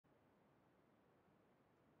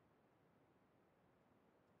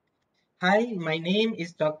Hi, my name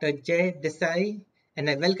is Dr. Jay Desai, and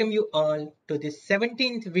I welcome you all to this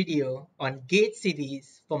 17th video on GATE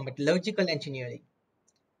series for Metallurgical Engineering.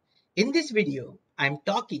 In this video, I'm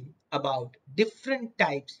talking about different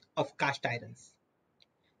types of cast irons: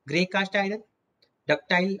 grey cast iron,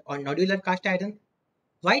 ductile or nodular cast iron,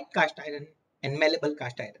 white cast iron, and malleable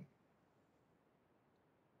cast iron.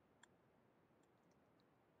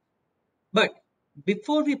 But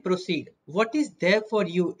before we proceed, what is there for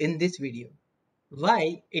you in this video?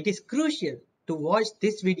 Why it is crucial to watch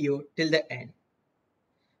this video till the end.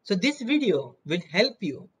 So this video will help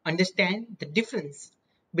you understand the difference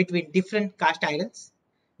between different cast irons,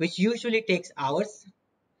 which usually takes hours,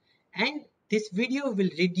 and this video will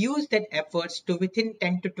reduce that efforts to within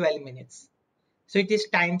 10 to 12 minutes. So it is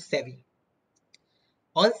time savvy.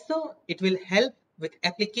 Also, it will help with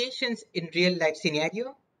applications in real life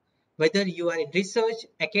scenario, whether you are in research,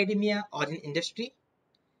 academia, or in industry.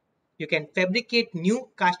 You can fabricate new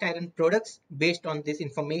cast iron products based on this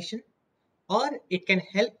information, or it can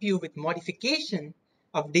help you with modification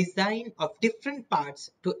of design of different parts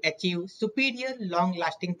to achieve superior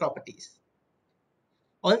long-lasting properties.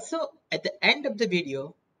 Also, at the end of the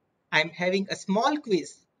video, I am having a small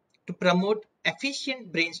quiz to promote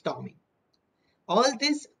efficient brainstorming. All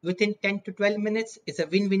this within 10 to 12 minutes is a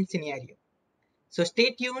win-win scenario. So stay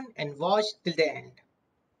tuned and watch till the end.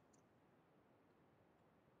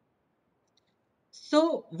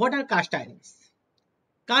 So what are cast irons?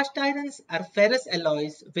 Cast irons are ferrous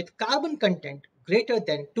alloys with carbon content greater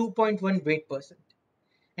than 2.1 weight%,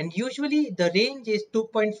 and usually the range is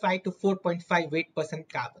 2.5 to 4.5 weight%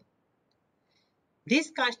 carbon.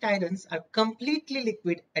 These cast irons are completely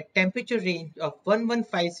liquid at temperature range of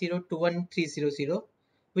 1150 to 1300,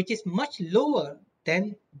 which is much lower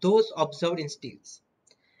than those observed in steels.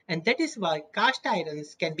 And that is why cast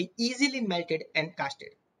irons can be easily melted and casted.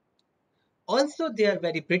 Also, they are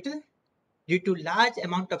very brittle due to large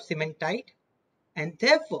amount of cementite, and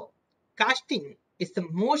therefore casting is the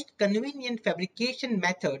most convenient fabrication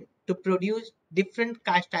method to produce different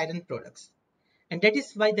cast iron products, and that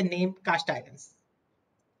is why the name cast irons.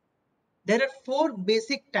 There are four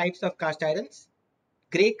basic types of cast irons: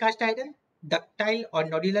 grey cast iron, ductile or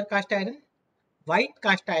nodular cast iron, white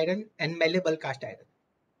cast iron, and malleable cast iron.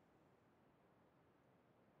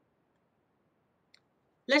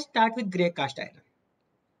 Let's start with grey cast iron.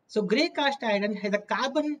 So grey cast iron has a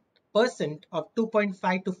carbon percent of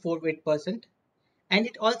 2.5 to 4 weight%, and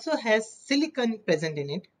it also has silicon present in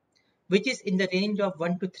it, which is in the range of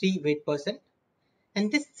 1 to 3 weight%,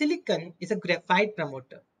 and this silicon is a graphite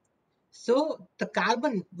promoter. So the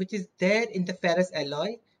carbon which is there in the ferrous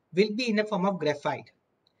alloy will be in the form of graphite,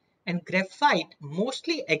 and graphite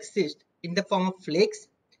mostly exists in the form of flakes,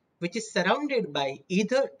 which is surrounded by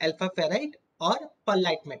either alpha ferrite or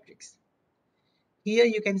pearlite matrix. Here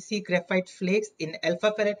you can see graphite flakes in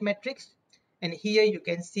alpha ferrite matrix, and here you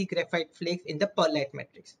can see graphite flakes in the pearlite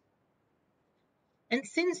matrix. And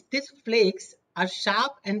since these flakes are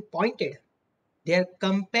sharp and pointed, they are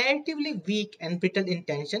comparatively weak and brittle in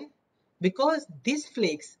tension because these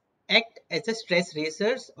flakes act as a stress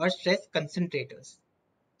racers or stress concentrators.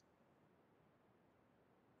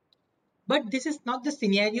 But this is not the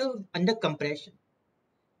scenario under compression.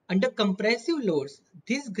 Under compressive loads,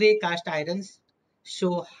 these grey cast irons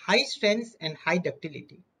show high strength and high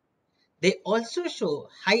ductility. They also show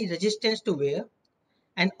high resistance to wear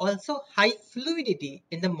and also high fluidity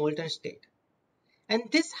in the molten state. And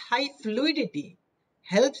this high fluidity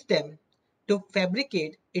helps them to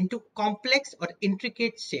fabricate into complex or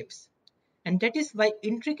intricate shapes. And that is why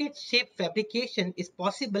intricate shape fabrication is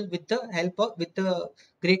possible with the help of the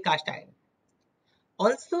grey cast iron.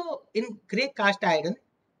 Also in grey cast iron,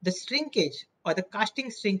 the shrinkage or the casting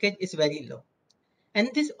shrinkage is very low. And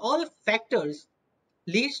these all factors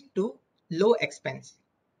leads to low expense.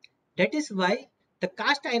 That is why the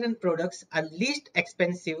cast iron products are least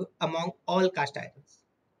expensive among all cast irons.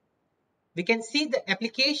 We can see the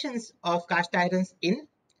applications of cast irons in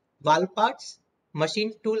valve parts,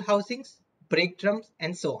 machine tool housings, brake drums,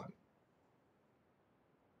 and so on.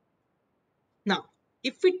 Now,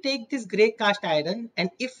 if we take this grey cast iron and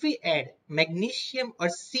if we add magnesium or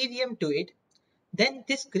cerium to it, then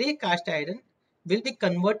this grey cast iron will be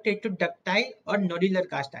converted to ductile or nodular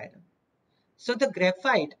cast iron. So the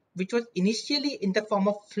graphite, which was initially in the form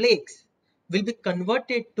of flakes, will be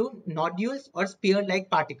converted to nodules or spear-like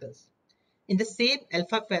particles in the same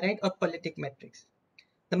alpha ferrite or pearlitic matrix.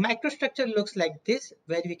 The microstructure looks like this,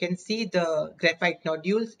 where we can see the graphite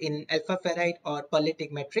nodules in alpha ferrite or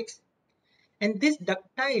pearlitic matrix. And this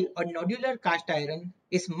ductile or nodular cast iron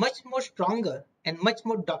is much more stronger and much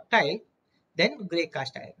more ductile than grey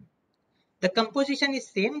cast iron. The composition is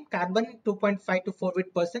same, carbon 2.5 to 4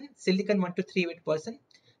 weight%, silicon 1 to 3 weight%.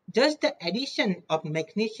 Just the addition of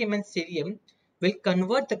magnesium and cerium will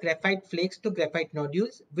convert the graphite flakes to graphite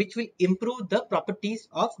nodules, which will improve the properties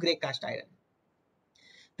of grey cast iron.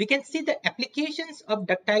 We can see the applications of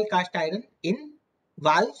ductile cast iron in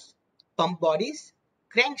valves, pump bodies,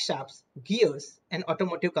 crankshafts, gears, and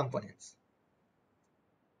automotive components.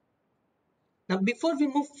 Now, before we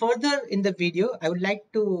move further in the video, I would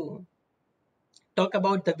like to talk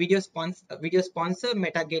about the video sponsor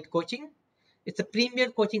MetaGate Coaching. It's a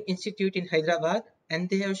premier coaching institute in Hyderabad, and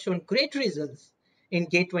they have shown great results in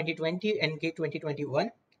GATE 2020 and GATE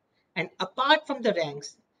 2021. And apart from the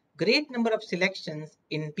ranks, great number of selections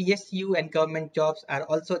in PSU and government jobs are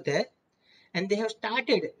also there. And they have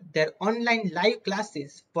started their online live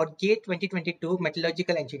classes for GATE 2022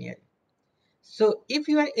 Metallurgical Engineering. So if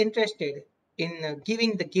you are interested in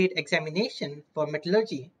giving the GATE examination for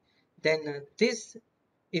metallurgy, then this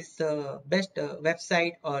is the best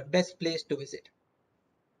website or best place to visit.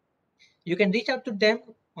 You can reach out to them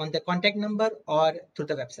on the contact number or through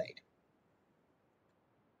the website.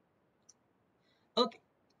 Okay,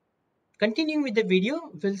 continuing with the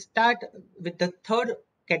video, we'll start with the third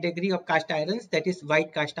category of cast irons, that is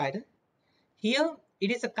white cast iron. Here,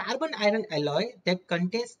 it is a carbon iron alloy that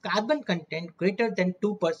contains carbon content greater than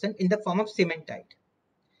 2% in the form of cementite.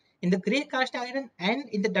 In the grey cast iron and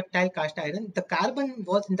in the ductile cast iron, the carbon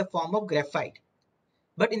was in the form of graphite.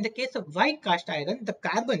 But in the case of white cast iron, the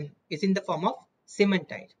carbon is in the form of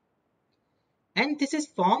cementite. And this is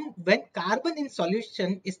formed when carbon in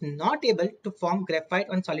solution is not able to form graphite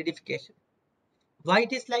on solidification. Why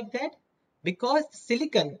it is like that? Because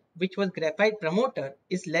silicon, which was graphite promoter,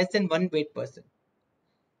 is less than 1 weight%.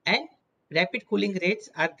 And rapid cooling rates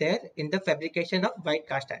are there in the fabrication of white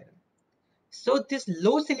cast iron. So this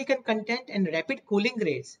low silicon content and rapid cooling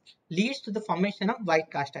rates leads to the formation of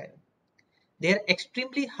white cast iron. They are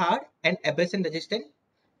extremely hard and abrasion resistant,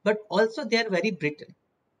 but also they are very brittle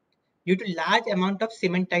due to large amount of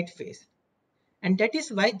cementite phase, and that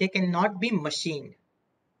is why they cannot be machined.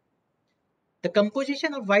 The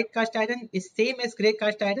composition of white cast iron is same as grey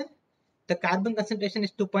cast iron. The carbon concentration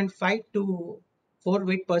is 2.5 to 4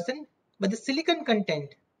 weight%, but the silicon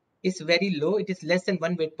content is very low. It is less than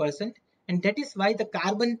 1 weight%, and that is why the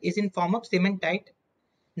carbon is in form of cementite,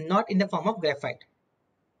 not in the form of graphite.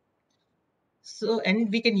 So,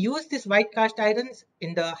 and we can use this white cast irons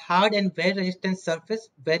in the hard and wear resistant surface.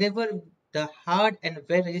 Wherever the hard and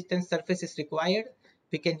wear resistant surface is required,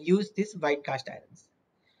 we can use this white cast irons.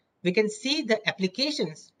 We can see the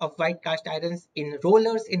applications of white cast irons in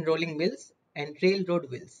rollers in rolling mills and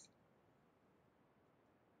railroad wheels.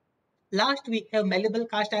 Last, we have malleable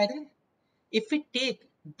cast iron. If we take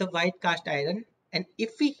the white cast iron and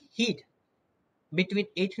if we heat between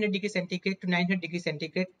 800 degrees centigrade to 900 degrees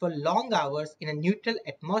centigrade for long hours in a neutral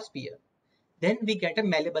atmosphere, then we get a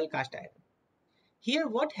malleable cast iron. Here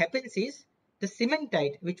what happens is the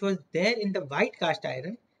cementite which was there in the white cast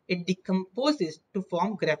iron, it decomposes to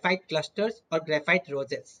form graphite clusters or graphite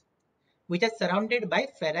rosettes, which are surrounded by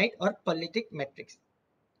ferrite or pearlitic matrix.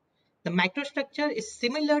 The microstructure is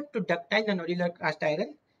similar to ductile and nodular cast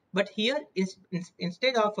iron, but here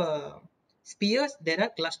instead of spheres, there are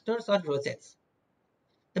clusters or rosettes.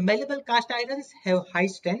 The malleable cast irons have high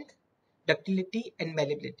strength, ductility, and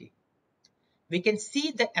malleability. We can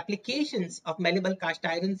see the applications of malleable cast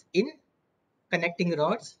irons in connecting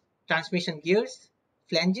rods, transmission gears,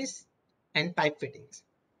 flanges, and pipe fittings.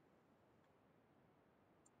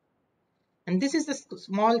 And this is a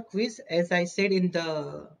small quiz, as I said in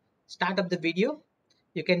the start of the video.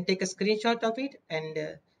 You can take a screenshot of it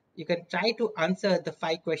and you can try to answer the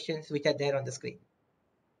 5 questions which are there on the screen.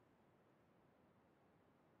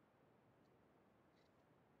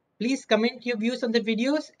 Please comment your views on the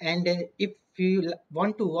videos, and if you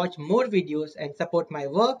want to watch more videos and support my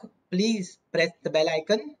work, please press the bell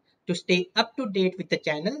icon to stay up to date with the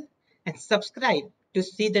channel and subscribe to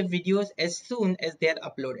see the videos as soon as they are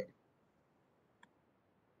uploaded.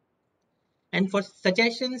 And for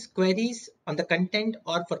suggestions, queries on the content,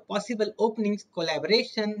 or for possible openings,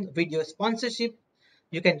 collaboration, video sponsorship,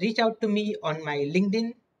 you can reach out to me on my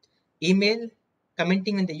LinkedIn, email,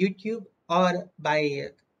 commenting on the YouTube, or by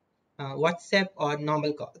WhatsApp or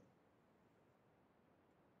normal call.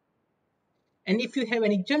 And if you have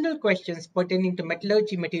any general questions pertaining to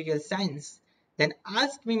metallurgy material science, then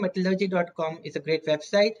askmemetallurgy.com is a great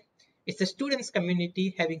website. It's a students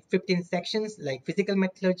community having 15 sections like physical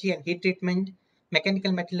metallurgy and heat treatment,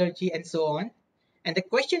 mechanical metallurgy, and so on. And the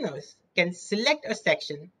questioners can select a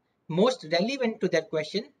section most relevant to their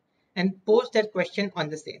question and post their question on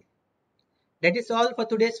the same. That is all for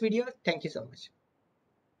today's video. Thank you so much.